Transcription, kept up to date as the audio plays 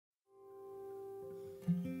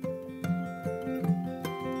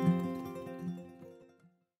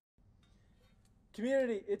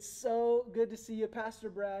Community, it's so good to see you. Pastor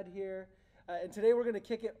Brad here. And today we're going to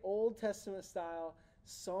kick it Old Testament style,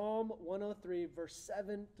 Psalm 103, verse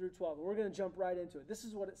 7 through 12. And we're going to jump right into it. This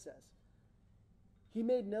is what it says. He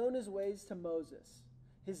made known his ways to Moses,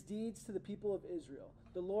 his deeds to the people of Israel.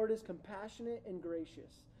 The Lord is compassionate and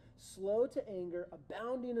gracious, slow to anger,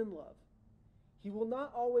 abounding in love. He will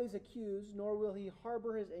not always accuse, nor will he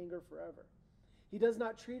harbor his anger forever. He does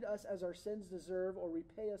not treat us as our sins deserve or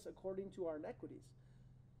repay us according to our iniquities.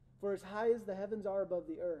 For as high as the heavens are above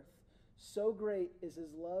the earth, so great is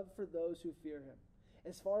his love for those who fear him.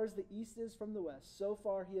 As far as the east is from the west, so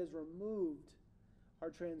far he has removed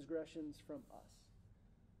our transgressions from us.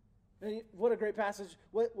 And what a great passage.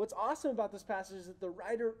 What's awesome about this passage is that the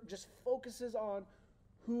writer just focuses on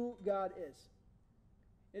who God is.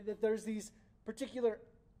 And that there's these particular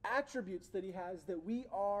attributes that he has that we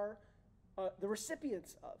are the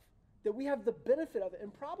recipients of, that we have the benefit of it.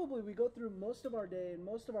 And probably we go through most of our day and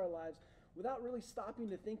most of our lives without really stopping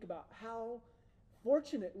to think about how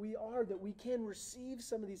fortunate we are that we can receive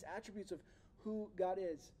some of these attributes of who God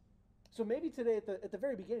is. So maybe today at the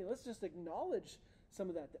very beginning, let's just acknowledge some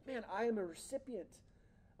of that. That, man, I am a recipient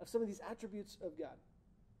of some of these attributes of God.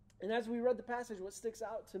 And as we read the passage, what sticks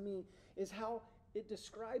out to me is how it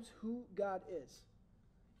describes who God is.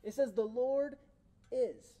 It says the Lord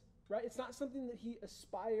is, right? It's not something that he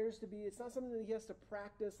aspires to be. It's not something that he has to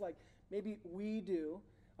practice like maybe we do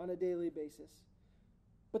on a daily basis.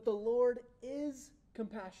 But the Lord is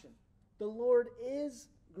compassion. The Lord is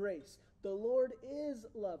grace. The Lord is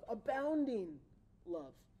love, abounding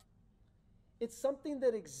love. It's something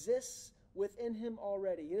that exists within him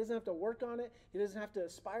already. He doesn't have to work on it. He doesn't have to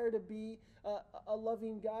aspire to be a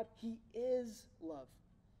loving God. He is love.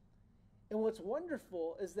 And what's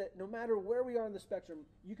wonderful is that no matter where we are on the spectrum,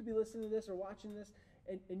 you could be listening to this or watching this,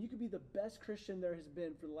 and you could be the best Christian there has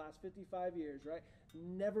been for the last 55 years, right?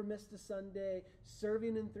 Never missed a Sunday,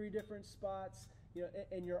 serving in 3 different spots,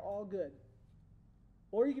 and you're all good.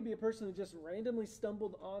 Or you could be a person who just randomly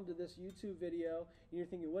stumbled onto this YouTube video, and you're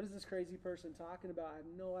thinking, what is this crazy person talking about? I have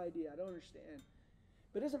no idea. I don't understand.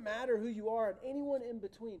 But it doesn't matter who you are and anyone in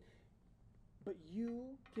between. But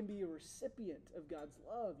you can be a recipient of God's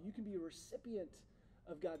love. You can be a recipient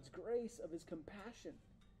of God's grace, of his compassion.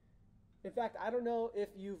 In fact, I don't know if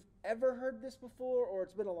you've ever heard this before, or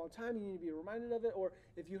it's been a long time and you need to be reminded of it, or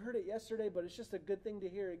if you heard it yesterday, but it's just a good thing to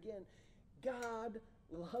hear again. God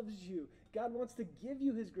loves you. God wants to give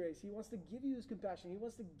you his grace. He wants to give you his compassion. He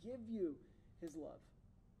wants to give you his love.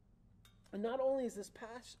 And not only is this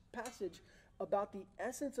passage about the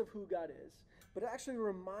essence of who God is, but it actually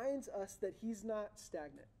reminds us that he's not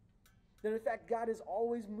stagnant. That in fact, God is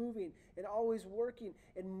always moving and always working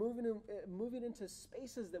and moving into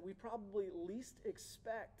spaces that we probably least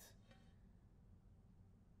expect.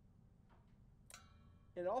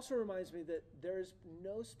 And it also reminds me that there is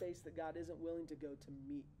no space that God isn't willing to go to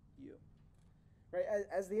meet you. Right?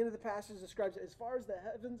 As the end of the passage describes, as far as the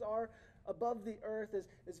heavens are above the earth,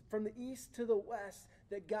 as from the east to the west,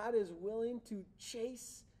 that God is willing to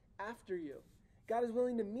chase after you. God is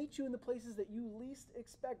willing to meet you in the places that you least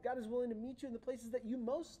expect. God is willing to meet you in the places that you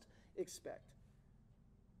most expect.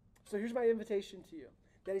 So here's my invitation to you.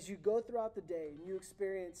 That as you go throughout the day and you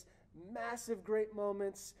experience massive great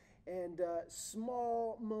moments and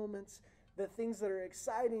small moments, the things that are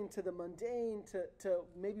exciting to the mundane, to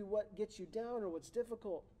maybe what gets you down or what's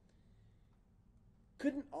difficult,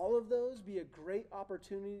 couldn't all of those be a great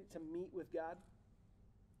opportunity to meet with God?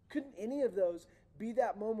 Couldn't any of those be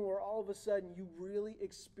that moment where all of a sudden you really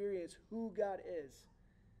experience who God is?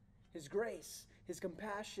 His grace, his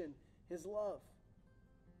compassion, his love.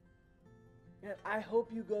 And I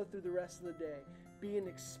hope you go through the rest of the day being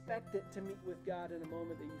expectant to meet with God in a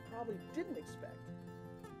moment that you probably didn't expect.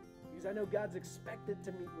 Because I know God's expected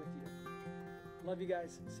to meet with you. Love you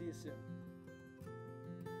guys. See you soon.